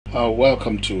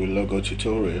Welcome to Logo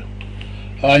Tutorial.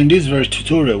 In this very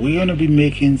tutorial we're going to be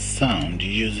making sound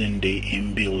using the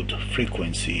inbuilt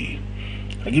frequency.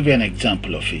 I'll give you an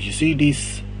example of it. You see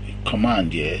this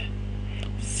command here,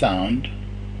 sound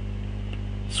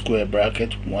square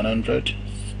bracket 100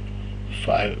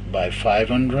 5 by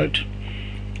 500.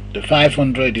 The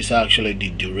 500 is actually the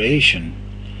duration,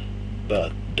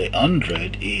 but the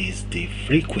 100 is the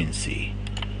frequency.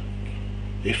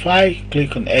 If I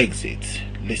click on exit,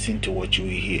 listen to what you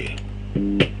hear.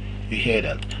 You hear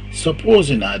that?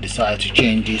 Supposing I decide to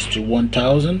change this to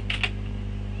 1000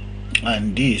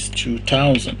 and this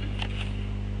 2000,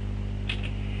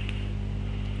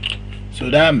 so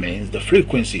that means the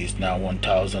frequency is now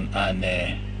 1000 and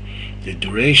the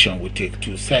duration will take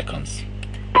 2 seconds.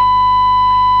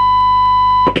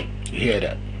 You hear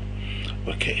that?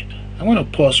 Okay, I'm going to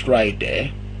pause right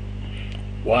there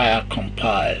while I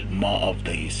compile more of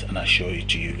these and I show it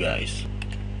to you guys.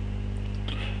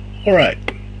 Alright,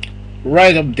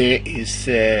 right up there is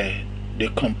the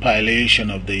compilation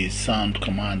of the sound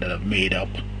command that I've made up.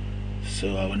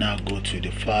 So I will now go to the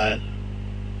file,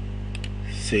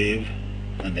 save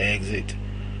and exit.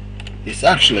 It's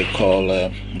actually called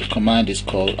the command is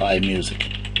called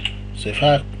iMusic. So if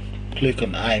I click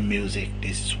on iMusic,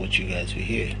 this is what you guys will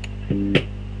hear.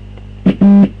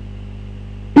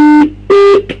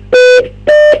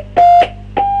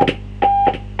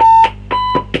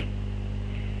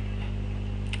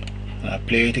 I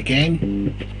play it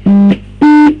again.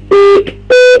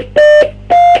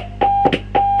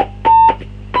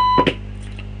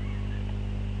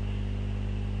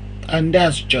 And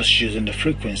that's just using the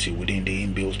frequency within the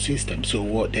inbuilt system. So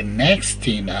what the next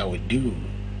thing I would do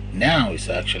now is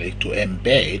actually to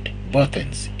embed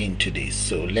buttons into this.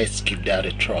 So let's give that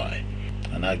a try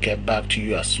and I'll get back to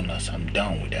you as soon as I'm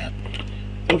done with that.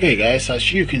 Okay guys,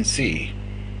 as you can see,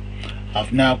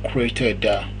 I've now created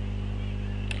a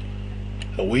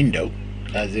window.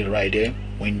 That's it right there,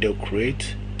 window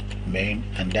create main,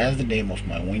 and that's the name of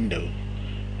my window.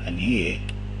 And here,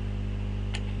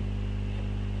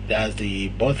 that's the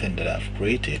button that I've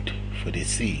created for the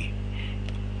C.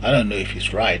 I don't know if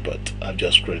it's right, but I've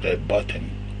just created a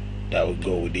button that will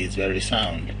go with this very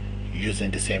sound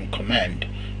using the same command.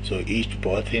 So each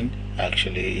button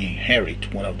actually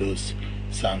inherit one of those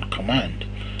sound command.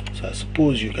 So I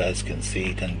suppose you guys can see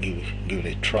it and give it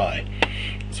a try.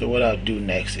 So what I'll do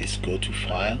next is go to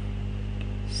file,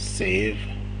 save,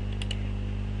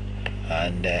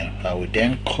 and I will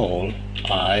then call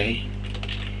iPiano,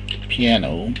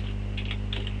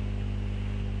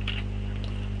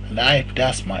 and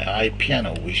that's my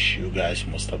iPiano, which you guys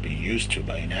must have been used to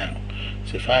by now.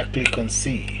 So if I click on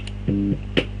C,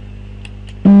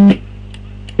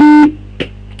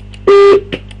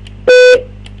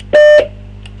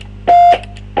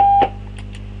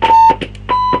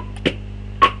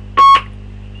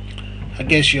 I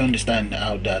guess you understand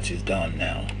how that is done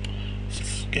now.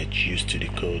 Let's get used to the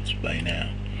codes by now.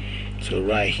 So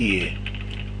right here,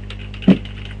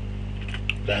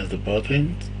 that's the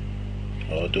buttons,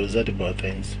 or those are the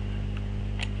buttons,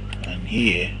 and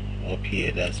here, up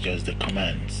here, that's just the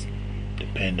commands,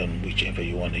 depend on whichever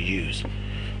you want to use.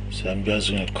 So I'm just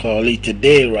going to call it a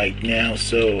day right now.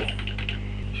 So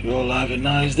you all have a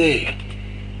nice day.